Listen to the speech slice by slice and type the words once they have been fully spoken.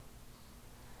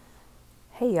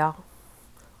Hey y'all,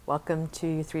 welcome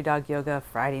to Three Dog Yoga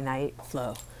Friday Night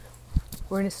Flow.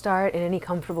 We're going to start in any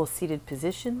comfortable seated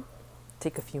position.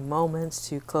 Take a few moments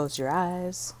to close your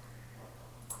eyes,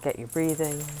 get your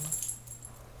breathing,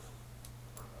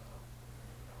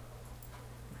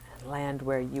 and land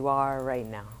where you are right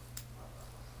now.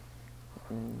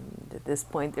 And at this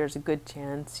point, there's a good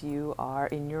chance you are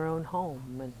in your own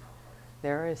home and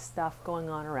there is stuff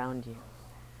going on around you.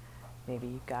 Maybe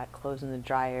you've got clothes in the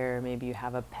dryer, maybe you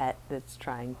have a pet that's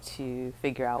trying to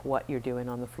figure out what you're doing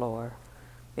on the floor.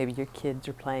 Maybe your kids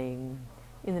are playing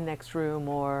in the next room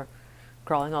or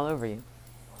crawling all over you.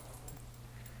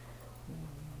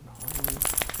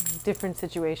 Different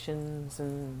situations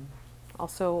and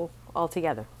also all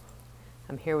together.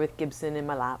 I'm here with Gibson in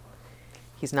my lap.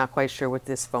 He's not quite sure what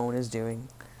this phone is doing.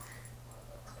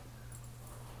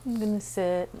 I'm going to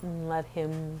sit and let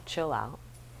him chill out.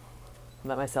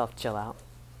 Let myself chill out.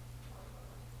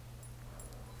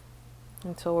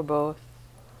 Until we're both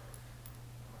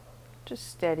just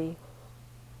steady,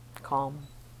 calm,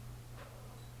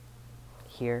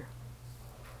 here.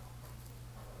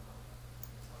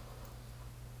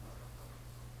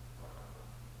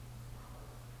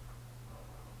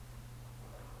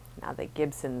 Now that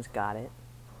Gibson's got it,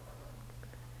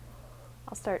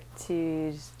 I'll start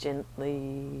to just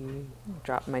gently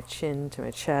drop my chin to my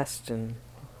chest and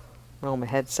roll my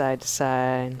head side to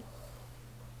side.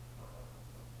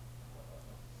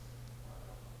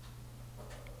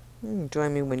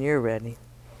 Join me when you're ready.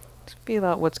 Just feel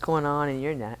out what's going on in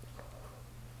your neck.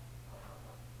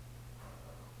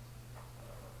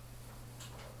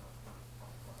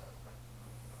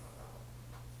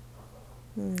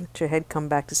 Let your head come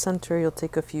back to center. You'll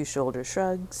take a few shoulder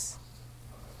shrugs.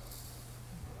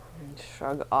 And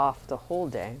shrug off the whole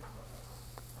day,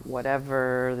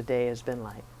 whatever the day has been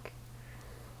like.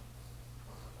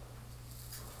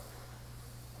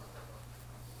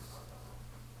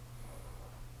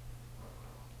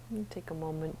 And take a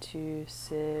moment to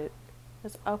sit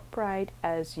as upright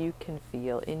as you can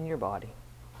feel in your body.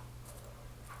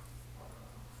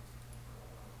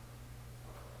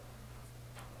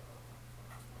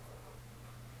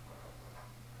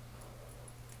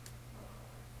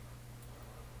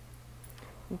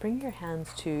 And bring your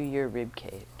hands to your rib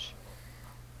cage.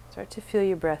 Start to feel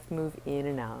your breath move in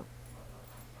and out.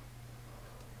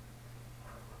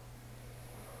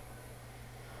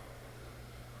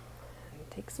 And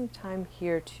take some time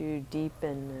here to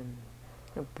deepen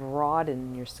and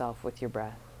broaden yourself with your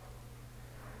breath.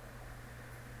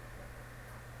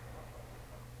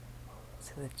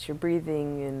 So that you're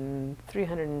breathing in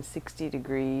 360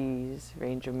 degrees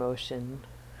range of motion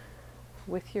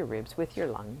with your ribs, with your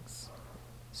lungs,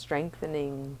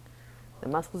 strengthening the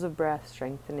muscles of breath,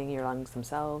 strengthening your lungs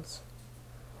themselves,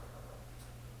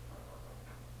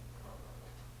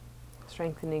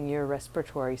 strengthening your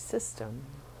respiratory system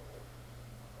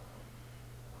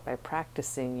by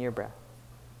practicing your breath.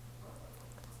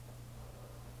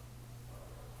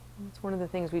 It's one of the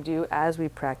things we do as we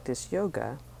practice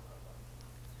yoga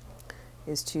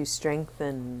is to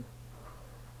strengthen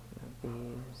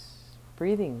these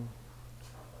breathing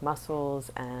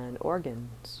muscles and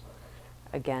organs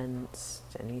against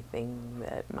anything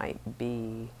that might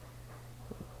be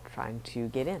trying to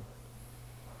get in,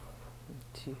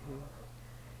 to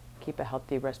keep a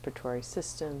healthy respiratory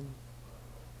system,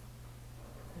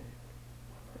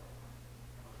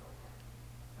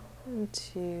 and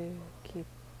to keep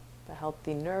a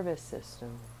healthy nervous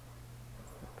system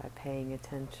by paying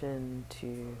attention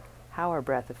to how our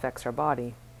breath affects our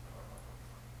body.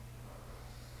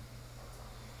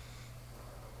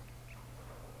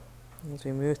 As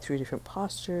we move through different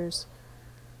postures,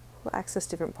 we'll access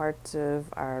different parts of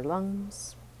our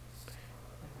lungs.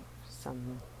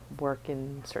 Some work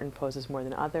in certain poses more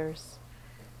than others.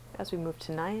 As we move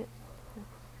tonight,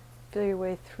 feel your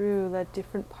way through, let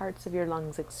different parts of your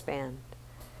lungs expand.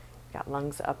 You've got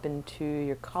lungs up into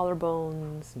your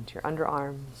collarbones, into your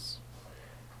underarms,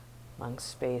 lung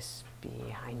space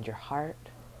behind your heart,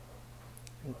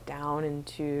 and down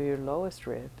into your lowest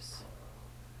ribs.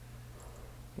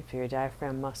 You feel your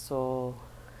diaphragm muscle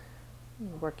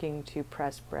working to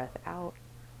press breath out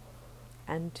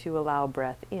and to allow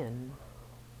breath in.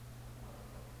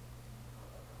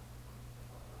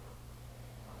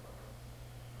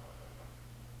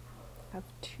 Have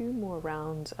 2 more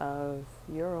rounds of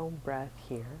your own breath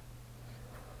here.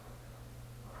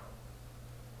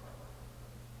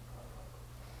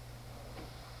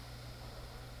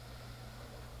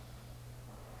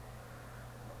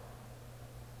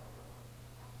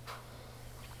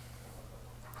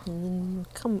 And then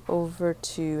come over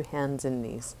to hands and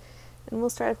knees. And we'll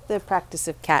start with the practice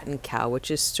of cat and cow, which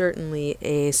is certainly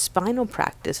a spinal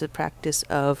practice, a practice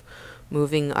of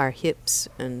moving our hips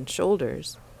and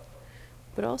shoulders,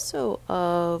 but also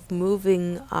of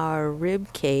moving our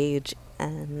rib cage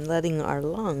and letting our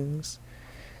lungs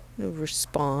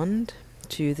respond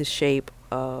to the shape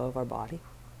of our body.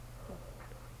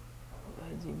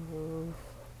 As you move,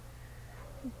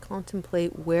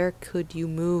 contemplate where could you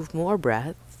move more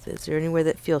breath. Is there anywhere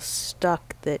that feels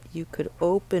stuck that you could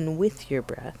open with your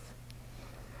breath?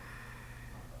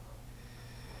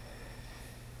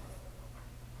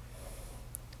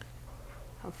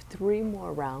 Have 3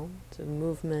 more rounds of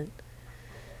movement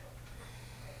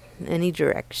in any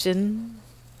direction.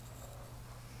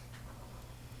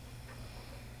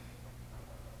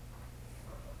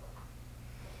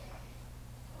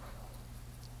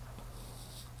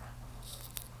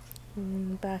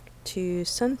 And back to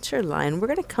center line. We're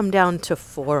going to come down to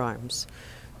forearms.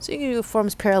 So you can do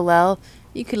forearms parallel.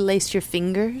 You could lace your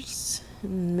fingers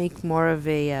and make more of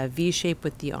a V shape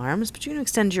with the arms, but you're going to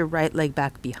extend your right leg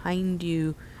back behind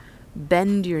you,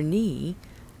 bend your knee,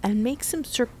 and make some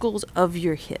circles of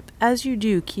your hip. As you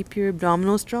do, keep your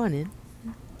abdominals drawn in.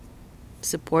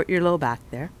 Support your low back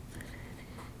there.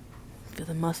 Feel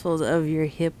the muscles of your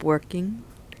hip working.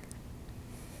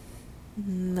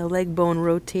 And the leg bone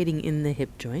rotating in the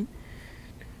hip joint.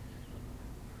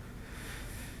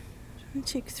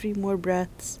 Take 3 more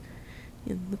breaths.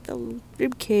 And with the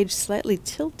rib cage slightly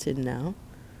tilted now.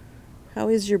 How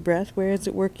is your breath? Where is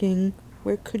it working?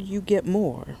 Where could you get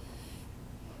more?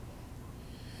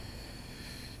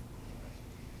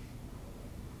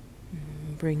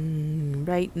 Bring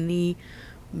right knee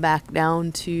back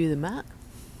down to the mat.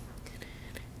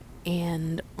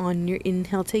 And on your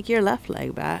inhale, take your left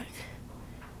leg back.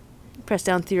 Press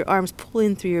down through your arms, pull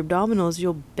in through your abdominals.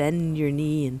 You'll bend your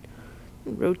knee and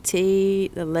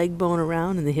rotate the leg bone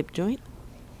around in the hip joint.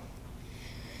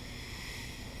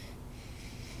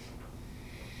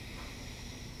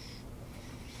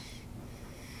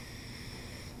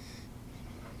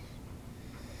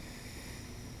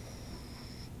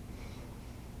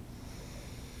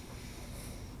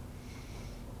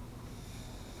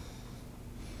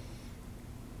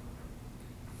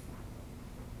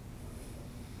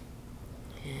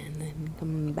 And then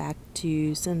come back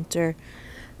to center.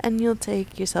 And you'll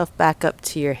take yourself back up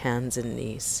to your hands and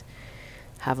knees.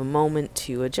 Have a moment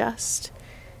to adjust.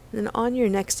 And then on your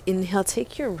next inhale,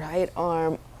 take your right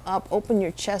arm up, open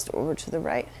your chest over to the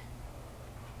right.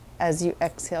 As you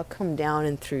exhale, come down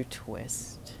and through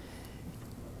twist.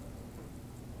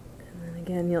 And then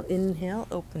again, you'll inhale,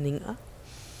 opening up.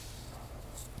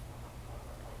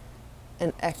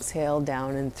 And exhale,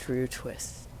 down and through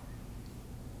twist.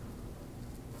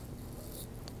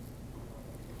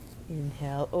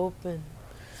 Inhale, open.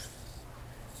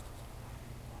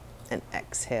 And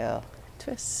exhale,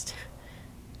 twist.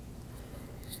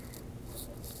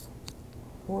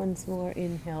 Once more,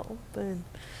 inhale, open.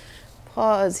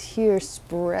 Pause here,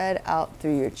 spread out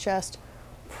through your chest.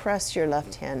 Press your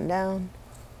left hand down.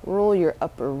 Roll your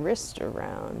upper wrist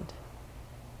around.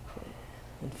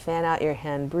 And fan out your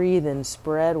hand, breathe and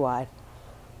spread wide.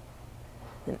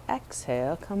 Then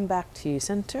exhale, come back to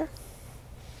center.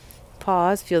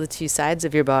 Pause, feel the 2 sides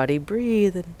of your body,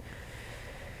 breathe, and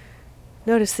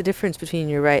notice the difference between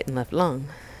your right and left lung.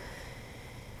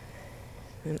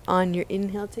 And on your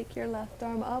inhale, take your left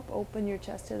arm up, open your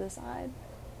chest to the side.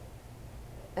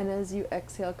 And as you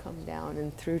exhale, come down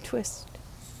and through twist.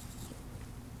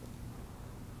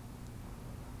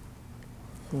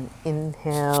 And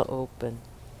inhale, open.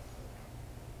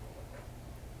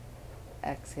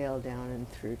 Exhale, down and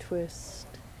through twist.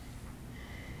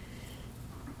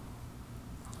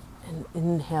 And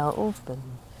inhale, open.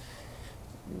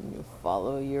 And you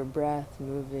follow your breath,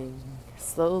 moving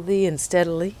slowly and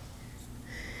steadily.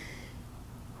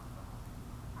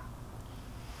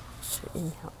 So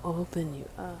inhale, open you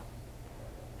up.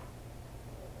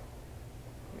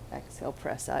 Exhale,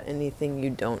 press out anything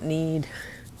you don't need.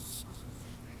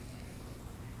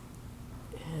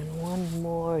 And one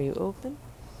more, you open.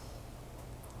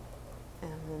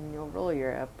 And then you'll roll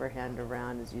your upper hand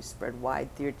around as you spread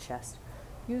wide through your chest.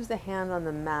 Use the hand on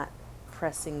the mat,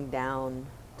 pressing down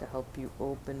to help you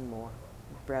open more.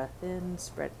 Breath in,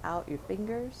 spread out your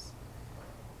fingers.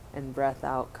 And breath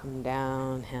out, come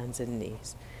down, hands and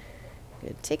knees.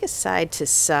 Good. Take a side to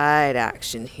side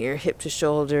action here, hip to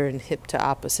shoulder and hip to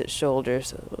opposite shoulder,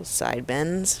 so those side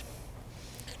bends.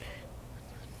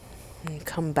 And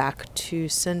come back to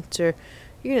center.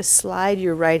 You're going to slide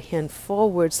your right hand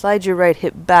forward, slide your right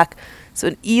hip back, so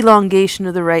an elongation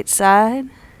of the right side.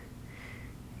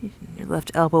 Your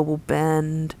left elbow will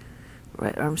bend,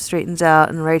 Right arm straightens out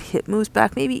and right hip moves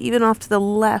back, maybe even off to the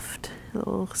left. A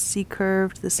little C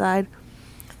curve to the side.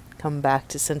 Come back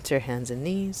to center, hands and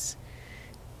knees.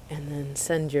 And then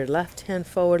send your left hand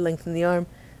forward, lengthen the arm.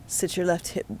 Sit your left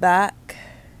hip back.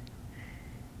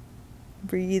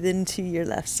 Breathe into your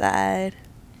left side.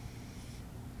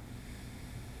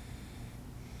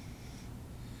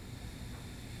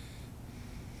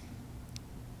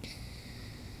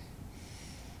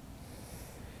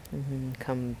 And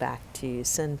come back to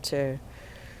center.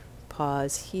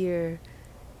 Pause here.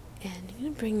 And you're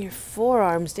going to bring your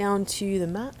forearms down to the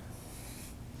mat.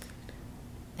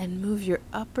 And move your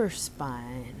upper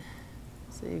spine.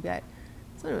 So you've got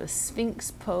sort of a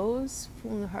sphinx pose.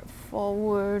 Pulling the heart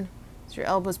forward. So your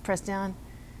elbows pressed down.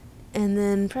 And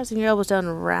then pressing your elbows down,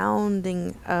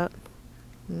 rounding up.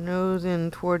 Nose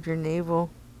in toward your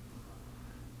navel.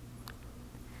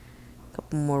 A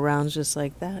couple more rounds just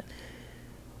like that.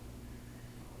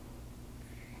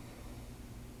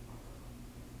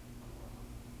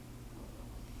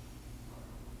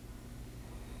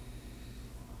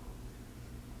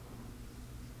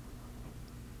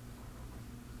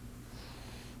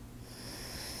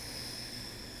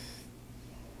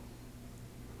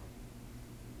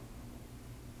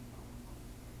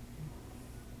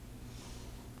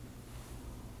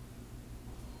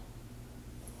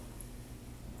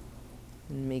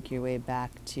 And make your way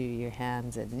back to your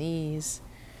hands and knees.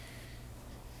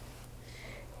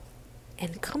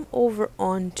 And come over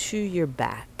onto your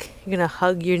back. You're going to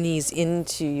hug your knees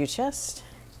into your chest.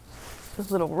 A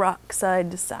little rock side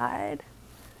to side.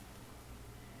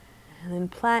 And then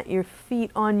plant your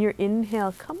feet on your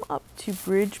inhale. Come up to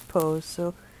bridge pose.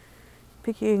 So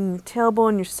picking your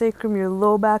tailbone, your sacrum, your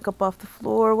low back up off the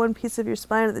floor. One piece of your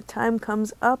spine at a time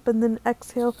comes up, and then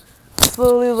exhale,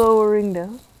 slowly lowering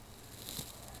down.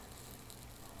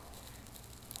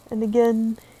 And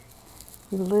again,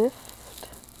 you lift.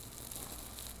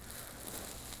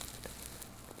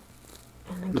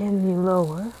 And again, you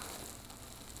lower.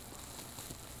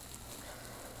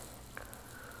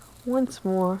 Once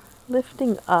more,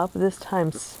 lifting up, this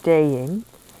time staying.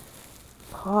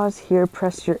 Pause here,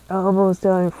 press your elbows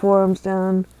down, your forearms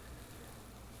down,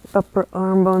 upper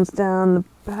arm bones down, the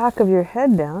back of your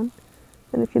head down.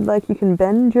 And if you'd like, you can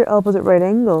bend your elbows at right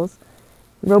angles,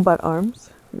 robot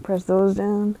arms, and press those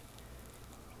down.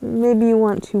 Maybe you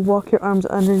want to walk your arms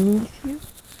underneath you,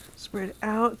 spread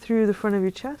out through the front of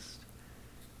your chest.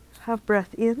 Have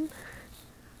breath in.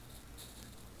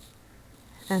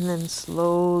 And then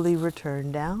slowly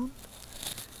return down.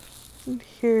 And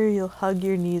here you'll hug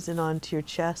your knees in onto your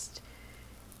chest.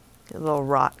 A little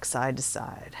rock side to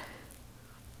side.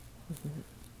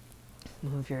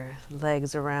 Move your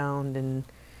legs around in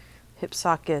hip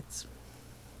sockets.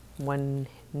 One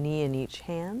knee in each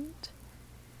hand.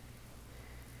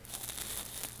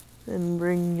 Then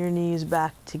bring your knees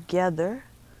back together.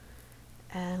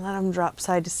 And let them drop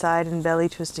side to side in belly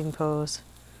twisting pose.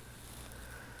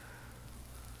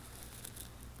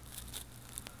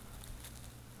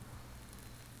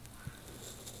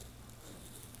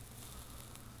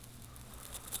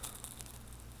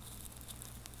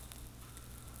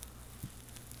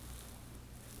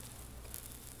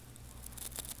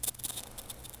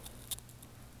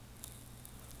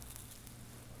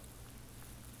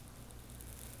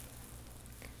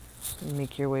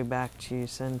 Make your way back to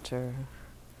center.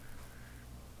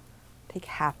 Take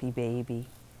happy baby.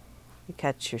 You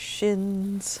catch your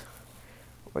shins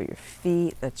or your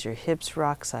feet. Let your hips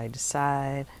rock side to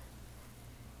side.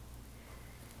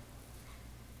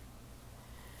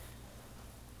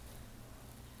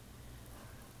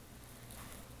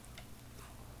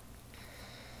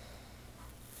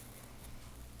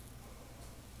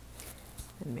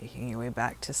 And making your way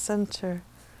back to center.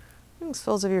 Bring the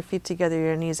soles of your feet together,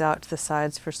 your knees out to the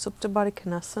sides for Supta Baddha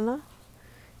Konasana.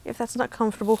 If that's not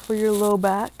comfortable for your low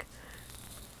back,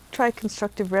 try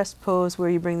constructive rest pose where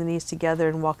you bring the knees together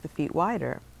and walk the feet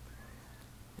wider.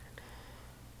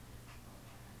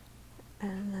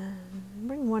 And then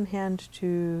bring one hand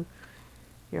to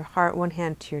your heart, one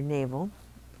hand to your navel.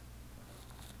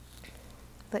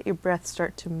 Let your breath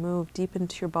start to move deep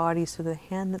into your body so the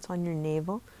hand that's on your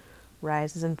navel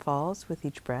rises and falls with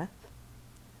each breath.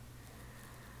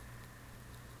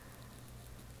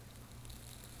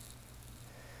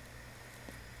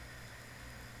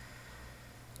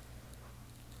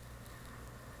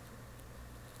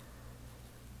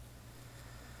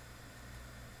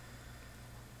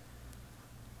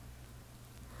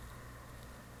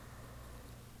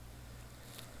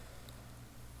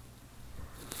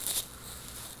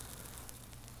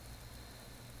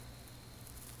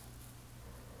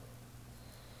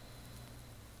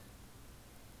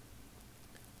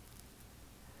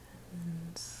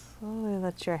 Slowly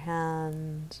let your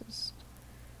hands just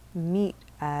meet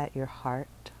at your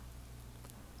heart,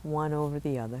 one over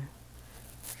the other.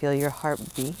 Feel your heart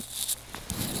beat.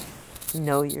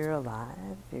 Know you're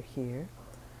alive, you're here.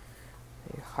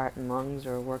 Your heart and lungs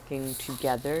are working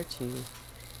together to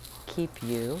keep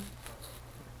you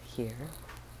here.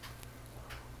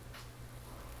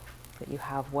 That you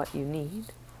have what you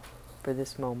need for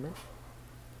this moment.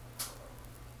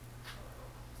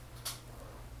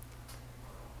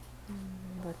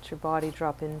 Let your body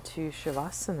drop into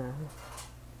Shavasana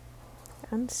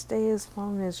and stay as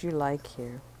long as you like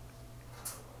here.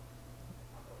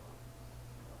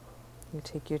 You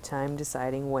take your time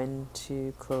deciding when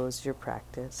to close your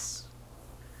practice.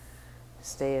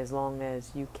 Stay as long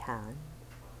as you can.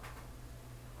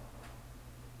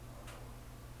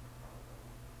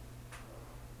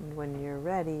 And when you're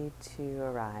ready to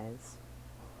arise,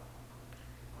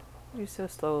 do so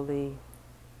slowly,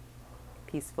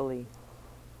 peacefully.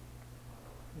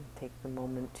 And take the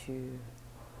moment to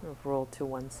roll to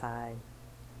one side,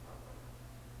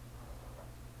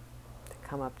 to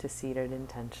come up to seated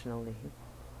intentionally,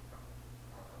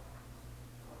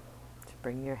 to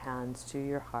bring your hands to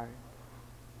your heart,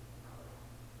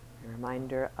 a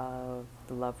reminder of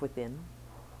the love within,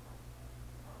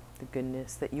 the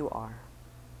goodness that you are.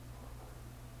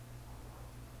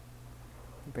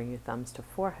 Bring your thumbs to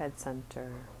forehead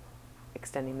center,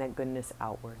 extending that goodness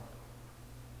outward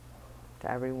to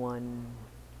everyone,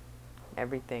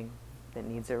 everything that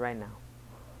needs it right now.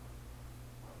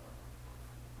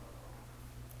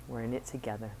 We're in it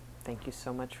together. Thank you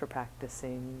so much for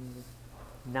practicing.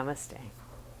 Namaste.